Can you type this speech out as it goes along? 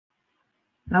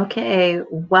Okay,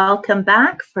 welcome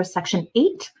back for section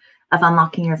 8 of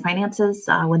Unlocking Your Finances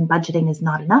When Budgeting is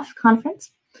Not Enough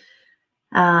conference.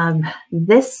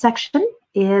 This section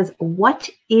is what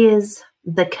is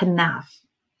the Kanaph?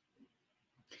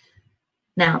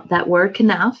 Now, that word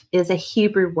Kanaph is a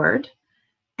Hebrew word,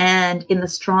 and in the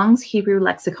Strong's Hebrew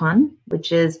lexicon,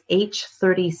 which is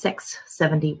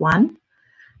H3671,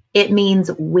 it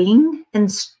means wing and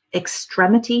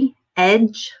extremity,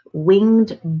 edge,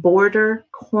 winged, border,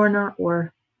 corner,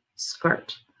 or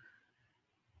skirt.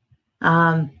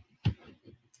 For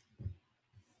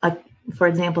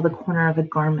example, the corner of a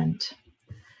garment.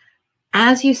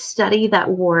 As you study that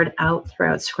word out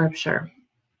throughout Scripture,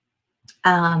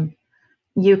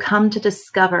 you come to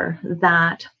discover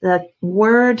that the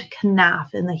word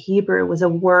Kanaph in the Hebrew was a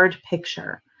word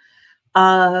picture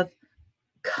of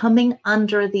coming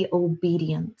under the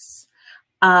obedience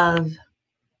of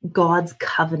God's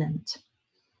covenant.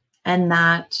 And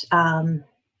that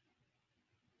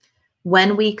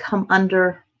when we come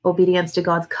under obedience to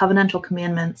God's covenantal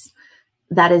commandments,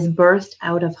 that is birthed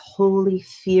out of holy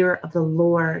fear of the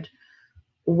Lord,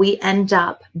 we end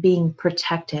up being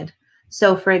protected.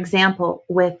 So, for example,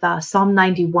 with Psalm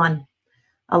 91,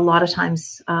 a lot of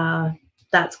times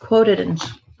that's quoted in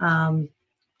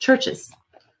churches.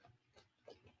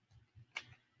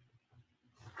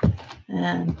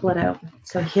 And pull it out.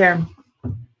 So here.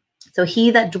 So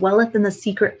he that dwelleth in the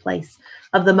secret place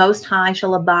of the Most High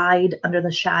shall abide under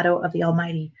the shadow of the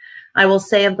Almighty. I will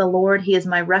say of the Lord, he is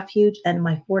my refuge and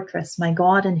my fortress, my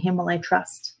God, in him will I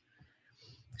trust.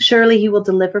 Surely he will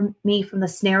deliver me from the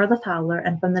snare of the fowler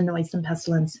and from the noisome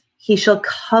pestilence. He shall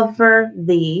cover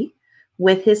thee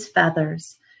with his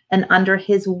feathers, and under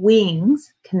his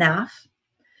wings, Kanaph,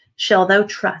 shall thou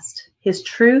trust. His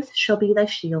truth shall be thy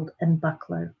shield and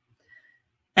buckler.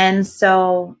 And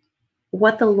so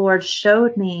what the Lord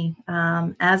showed me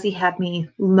as he had me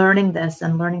learning this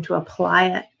and learning to apply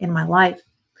it in my life,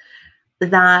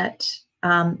 that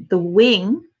the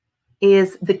wing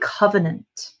is the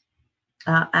covenant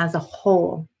as a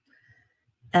whole.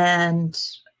 And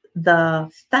the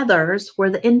feathers were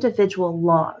the individual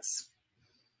laws.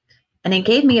 And it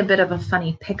gave me a bit of a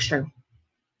funny picture.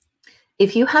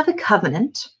 If you have a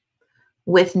covenant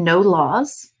with no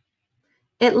laws,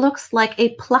 it looks like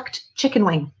a plucked chicken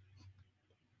wing.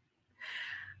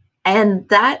 And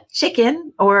that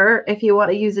chicken, or if you want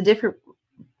to use a different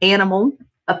animal,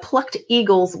 a plucked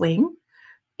eagle's wing,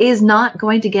 is not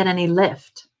going to get any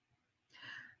lift.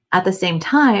 At the same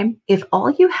time, if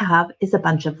all you have is a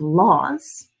bunch of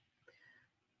laws,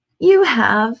 you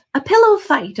have a pillow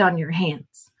fight on your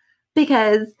hands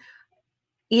because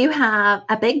you have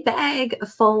a big bag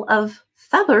full of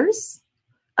feathers,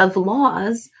 of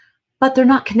laws, but they're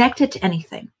not connected to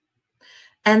anything.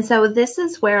 And so this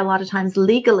is where a lot of times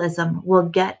legalism will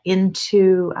get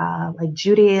into like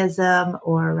Judaism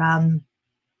or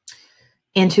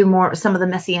into more some of the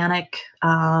messianic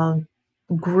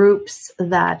groups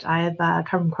that I've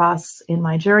come across in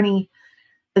my journey,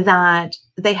 that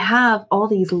they have all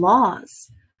these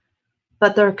laws,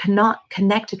 but they're not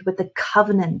connected with the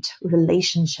covenant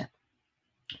relationship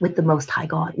with the Most High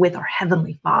God, with our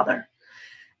Heavenly Father.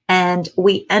 And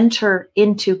we enter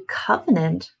into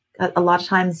covenant. A lot of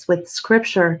times with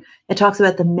Scripture, it talks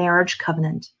about the marriage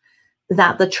covenant,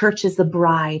 that the church is the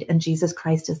bride and Jesus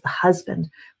Christ is the husband.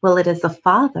 Well, it is the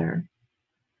Father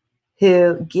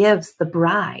who gives the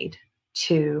bride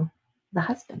to the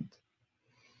husband.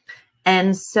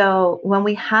 And so when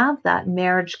we have that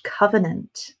marriage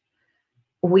covenant,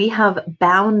 we have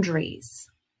boundaries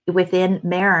within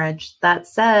marriage that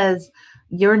says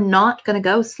you're not going to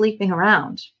go sleeping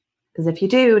around. Because if you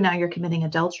do, now you're committing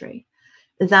adultery.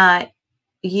 That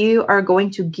you are going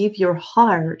to give your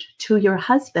heart to your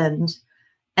husband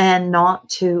and not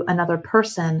to another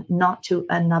person, not to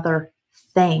another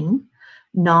thing,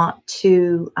 not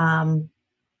to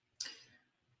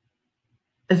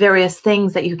various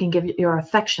things that you can give your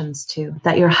affections to,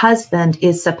 that your husband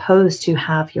is supposed to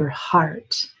have your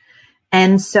heart.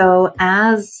 And so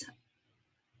as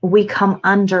we come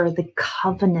under the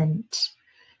covenant,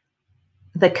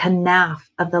 the Kanaph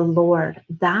of the Lord,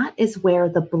 that is where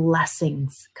the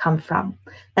blessings come from.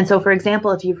 And so, for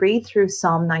example, if you read through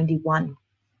Psalm 91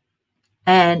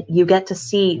 and you get to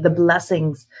see the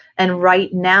blessings, and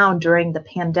right now during the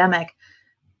pandemic,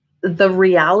 the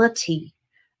reality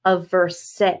of verse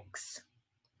 6,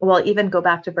 well, even go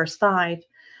back to verse 5,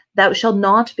 thou shalt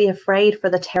not be afraid for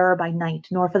the terror by night,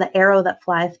 nor for the arrow that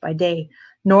flieth by day,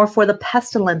 nor for the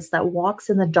pestilence that walks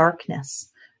in the darkness,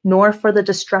 nor for the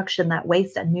destruction that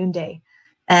wastes at noonday.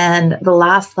 And the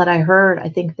last that I heard, I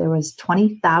think there was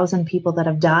 20,000 people that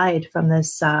have died from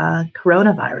this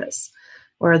coronavirus,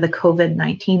 or the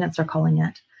COVID-19, as they're calling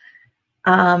it.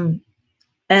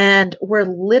 And we're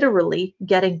literally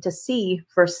getting to see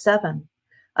verse 7.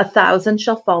 1,000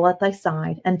 shall fall at thy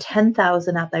side, and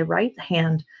 10,000 at thy right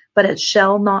hand, but it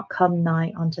shall not come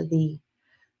nigh unto thee.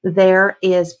 There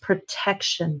is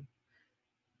protection.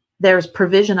 There's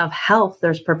provision of health.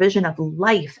 There's provision of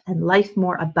life, and life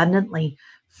more abundantly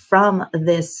from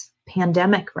this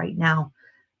pandemic right now,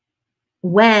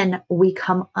 when we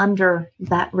come under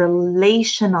that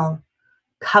relational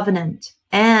covenant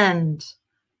and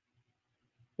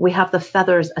we have the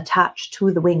feathers attached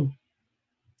to the wing,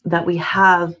 that we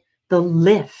have the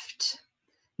lift.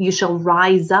 You shall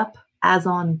rise up as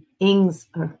on wings.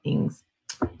 I've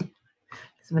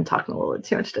been talking a little bit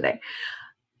too much today.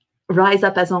 Rise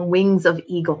up as on wings of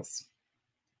eagles.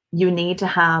 You need to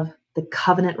have the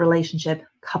covenant relationship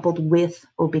coupled with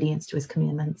obedience to his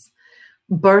commandments,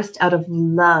 birthed out of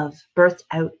love, birthed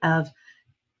out of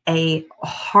a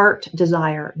heart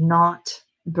desire, not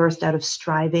birthed out of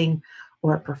striving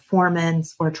or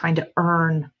performance or trying to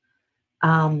earn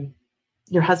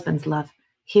your husband's love.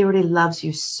 He already loves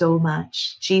you so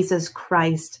much. Jesus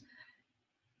Christ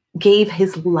gave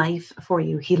his life for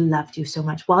you. He loved you so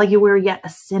much. While you were yet a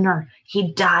sinner,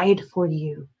 he died for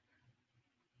you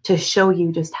to show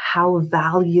you just how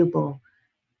valuable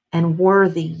and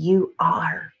worthy you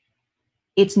are.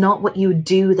 It's not what you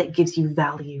do that gives you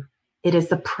value. It is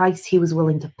the price he was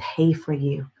willing to pay for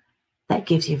you that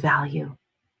gives you value.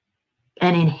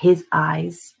 And in his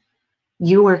eyes,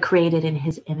 you were created in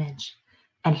his image,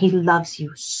 and he loves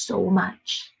you so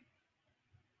much.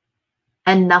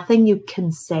 And nothing you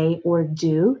can say or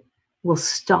do will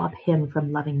stop him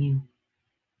from loving you.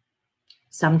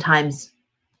 Sometimes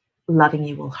loving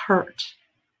you will hurt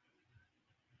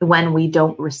when we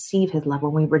don't receive his love,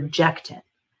 when we reject it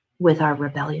with our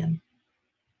rebellion.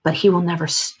 But he will never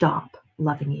stop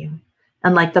loving you.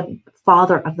 And like the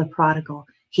father of the prodigal,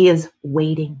 he is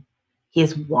waiting. He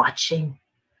is watching,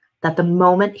 that the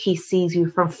moment he sees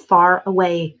you from far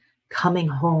away coming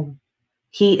home,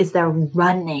 he is there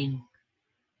running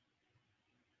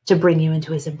to bring you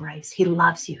into his embrace. He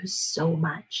loves you so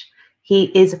much.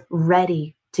 He is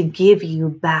ready to give you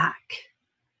back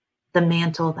the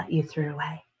mantle that you threw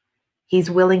away.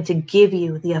 He's willing to give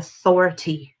you the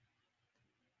authority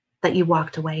that you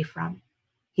walked away from.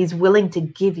 He's willing to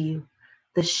give you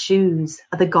the shoes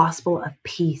of the gospel of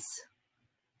peace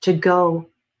to go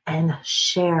and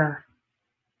share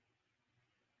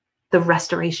the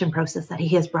restoration process that he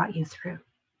has brought you through.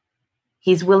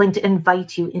 He's willing to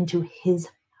invite you into his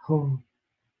home,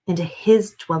 into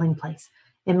his dwelling place.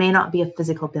 It may not be a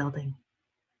physical building.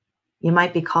 You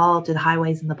might be called to the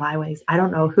highways and the byways. I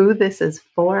don't know who this is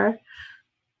for,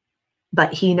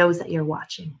 but he knows that you're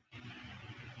watching.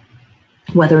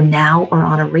 Whether now or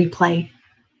on a replay,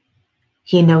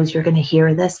 he knows you're going to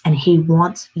hear this, and he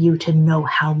wants you to know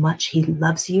how much he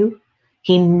loves you.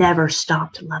 He never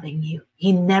stopped loving you.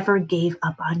 He never gave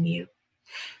up on you.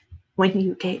 When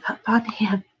you gave up on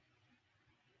him,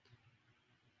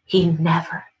 he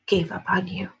never gave up on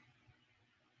you.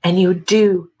 And you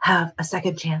do have a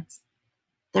second chance.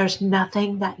 There's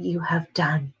nothing that you have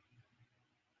done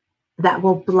that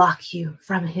will block you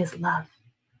from his love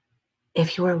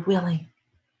if you are willing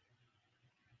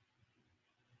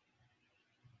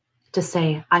to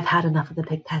say, I've had enough of the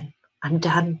pig pen. I'm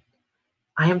done.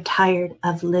 I am tired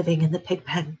of living in the pig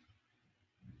pen.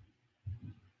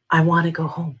 I want to go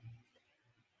home.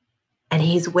 And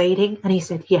he's waiting, and he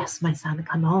said, yes, my son,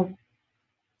 come home.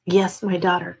 Yes, my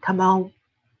daughter, come home.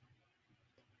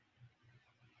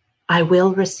 I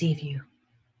will receive you.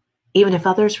 Even if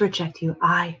others reject you,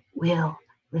 I will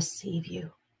receive you.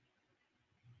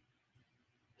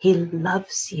 He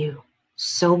loves you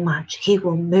so much. He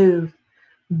will move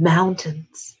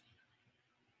mountains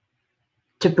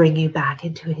to bring you back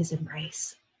into his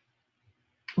embrace.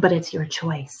 But it's your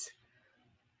choice.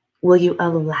 Will you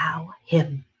allow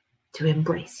him to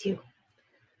embrace you?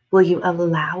 Will you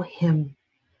allow him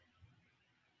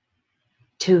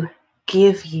to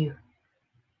give you,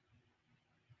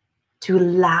 to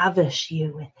lavish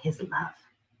you with his love?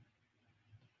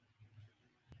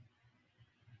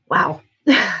 Wow.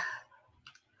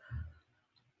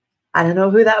 I don't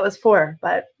know who that was for,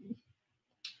 but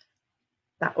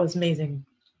that was amazing.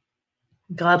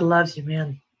 God loves you,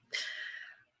 man.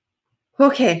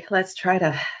 Okay, let's try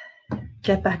to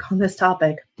get back on this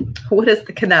topic. What is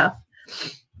the Kanaph?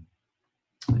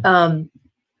 The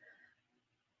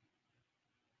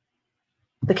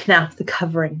Kanaph, the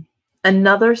covering.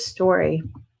 Another story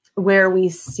where we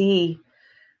see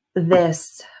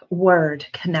this word,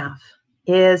 Kanaph,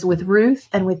 is with Ruth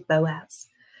and with Boaz.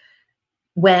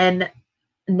 When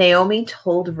Naomi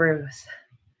told Ruth,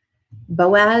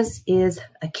 Boaz is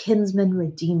a kinsman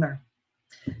redeemer.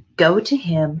 Go to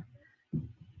him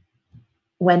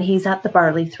when he's at the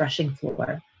barley threshing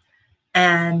floor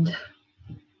and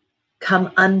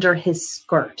come under his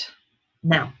skirt.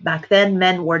 Now, back then,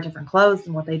 men wore different clothes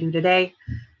than what they do today.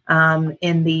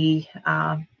 In the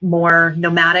more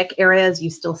nomadic areas, you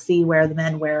still see where the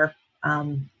men wear,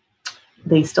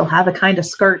 they still have a kind of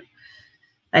skirt.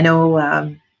 I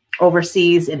know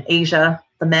overseas in Asia,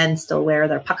 the men still wear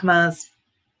their pakmas,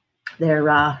 their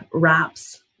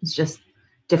wraps. It's just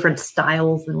different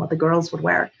styles than what the girls would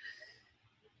wear.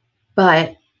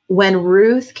 But when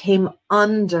Ruth came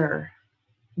under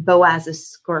Boaz's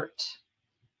skirt,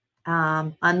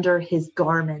 under his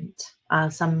garment,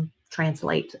 some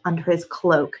translate under his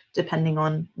cloak, depending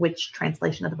on which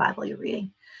translation of the Bible you're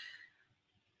reading,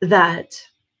 that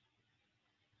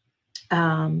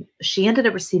she ended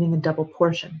up receiving a double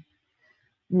portion.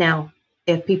 Now,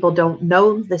 if people don't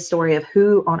know the story of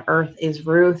who on earth is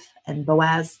Ruth and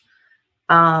Boaz,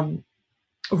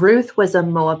 Ruth was a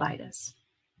Moabitess,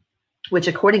 which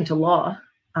according to law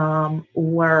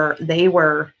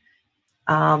were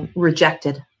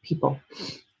rejected people.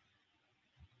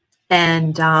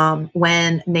 And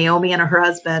when Naomi and her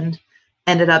husband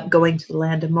ended up going to the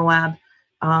land of Moab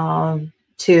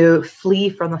to flee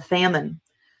from the famine,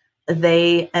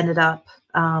 they ended up,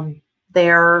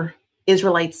 their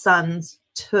Israelite sons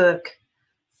took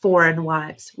foreign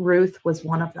wives. Ruth was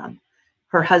one of them.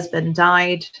 Her husband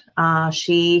died.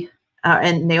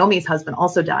 And Naomi's husband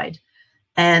also died.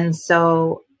 And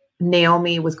so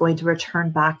Naomi was going to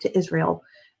return back to Israel.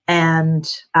 And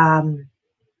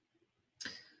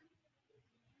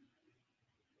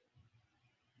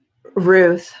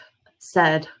Ruth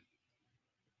said,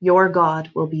 your God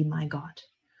will be my God.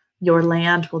 Your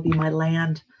land will be my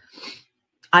land.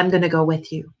 I'm going to go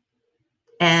with you.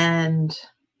 And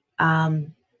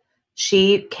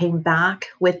she came back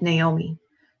with Naomi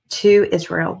to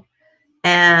Israel.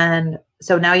 And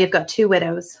so now you've got two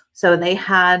widows. So they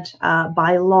had,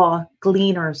 by law,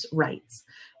 gleaners' rights,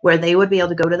 where they would be able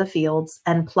to go to the fields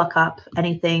and pluck up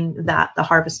anything that the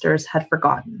harvesters had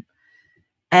forgotten.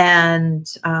 And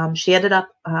she ended up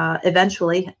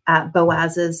eventually at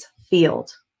Boaz's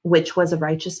field, which was a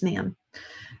righteous man.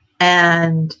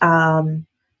 And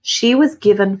she was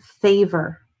given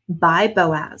favor by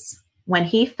Boaz when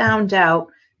he found out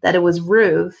that it was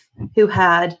Ruth who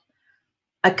had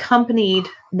accompanied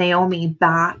Naomi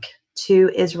back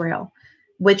to Israel,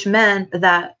 which meant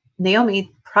that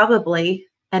Naomi probably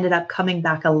ended up coming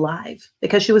back alive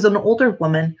because she was an older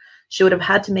woman. She would have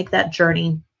had to make that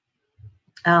journey.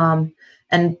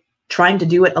 And trying to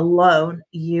do it alone,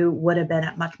 you would have been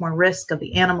at much more risk of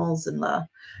the animals and the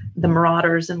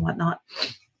marauders and whatnot.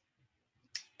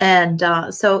 And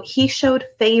so he showed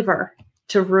favor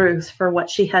to Ruth for what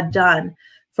she had done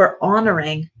for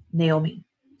honoring Naomi.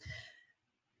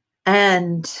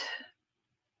 And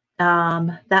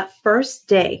that first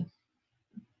day,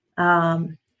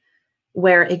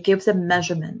 where it gives a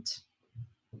measurement,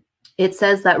 it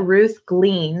says that Ruth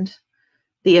gleaned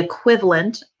the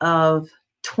equivalent of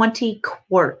 20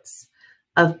 quarts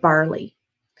of barley.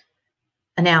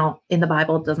 And now in the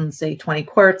Bible, it doesn't say 20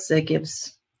 quarts. It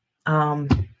gives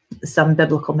some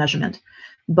biblical measurement.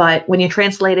 But when you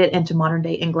translate it into modern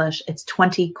day English, it's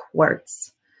 20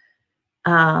 quarts.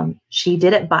 She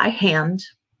did it by hand,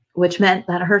 which meant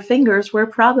that her fingers were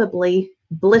probably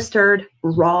blistered,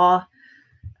 raw.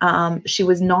 She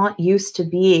was not used to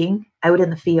being out in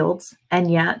the fields,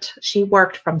 and yet she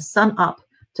worked from sun up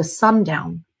to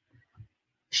sundown.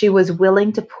 She was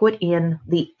willing to put in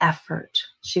the effort.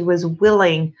 She was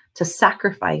willing to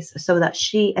sacrifice so that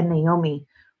she and Naomi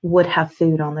would have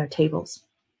food on their tables.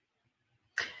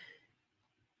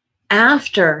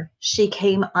 After she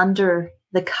came under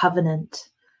the covenant,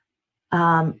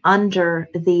 under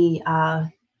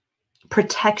the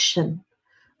protection,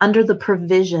 under the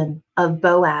provision of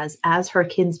Boaz as her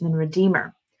kinsman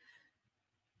redeemer,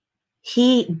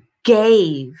 he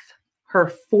gave her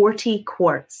 40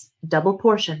 quarts, double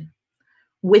portion,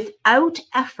 without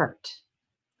effort,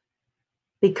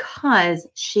 because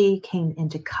she came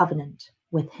into covenant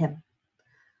with him.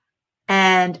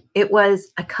 And it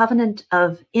was a covenant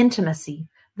of intimacy.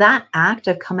 That act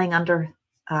of coming under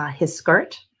his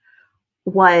skirt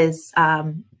was,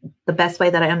 the best way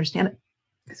that I understand it,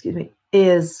 excuse me,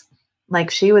 is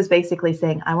like she was basically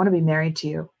saying, I want to be married to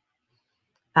you.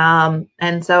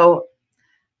 And so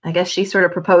I guess she sort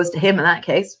of proposed to him in that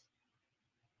case.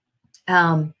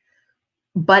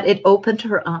 But it opened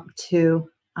her up to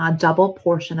a double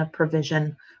portion of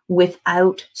provision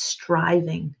without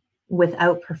striving,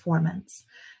 without performance.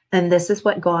 And this is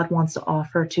what God wants to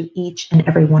offer to each and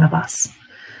every one of us.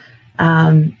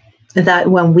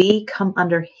 That when we come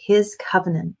under his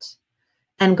covenant,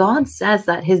 and God says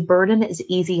that his burden is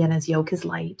easy and his yoke is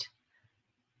light,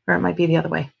 or it might be the other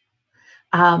way.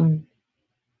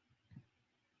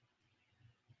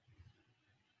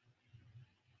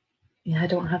 Yeah, I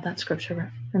don't have that scripture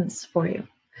reference for you.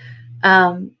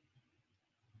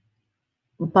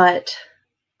 But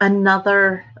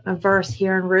another verse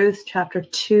here in Ruth chapter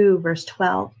 2, verse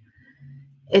 12,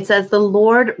 it says, the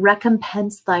Lord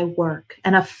recompense thy work,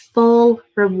 and a full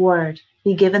reward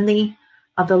be given thee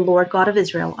of the Lord God of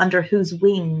Israel, under whose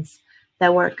wings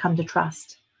thou art come to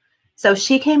trust. So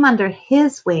she came under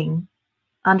his wing,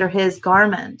 under his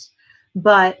garment,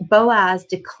 but Boaz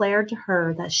declared to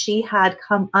her that she had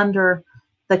come under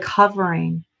the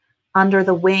covering, under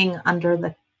the wing, under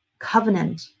the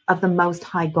covenant of the Most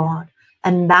High God.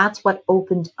 And that's what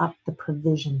opened up the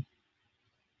provision.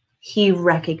 He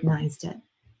recognized it,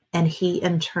 and he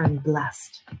in turn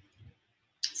blessed.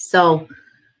 So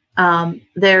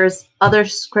there's other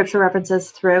scripture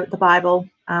references throughout the Bible.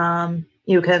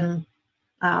 You can,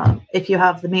 if you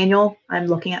have the manual, I'm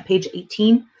looking at page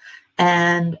 18,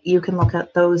 and you can look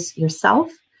at those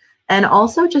yourself. And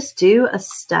also just do a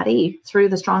study through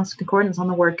the Strong's Concordance on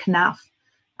the word Kanaph.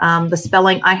 The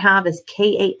spelling I have is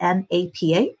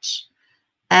Kanaph.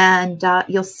 And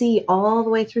you'll see all the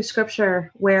way through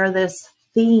scripture where this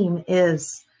theme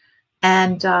is.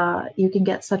 And you can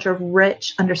get such a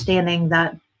rich understanding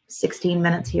that 16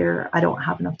 minutes here, I don't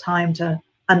have enough time to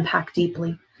unpack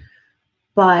deeply.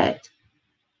 But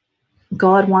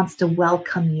God wants to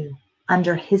welcome you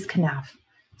under his Kanaph,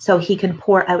 so he can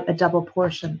pour out a double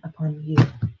portion upon you.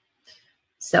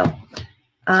 So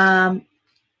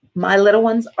my little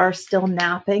ones are still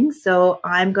napping, so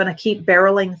I'm going to keep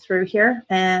barreling through here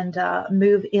and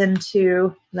move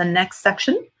into the next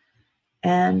section.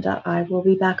 And I will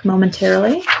be back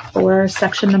momentarily for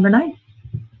section number 9.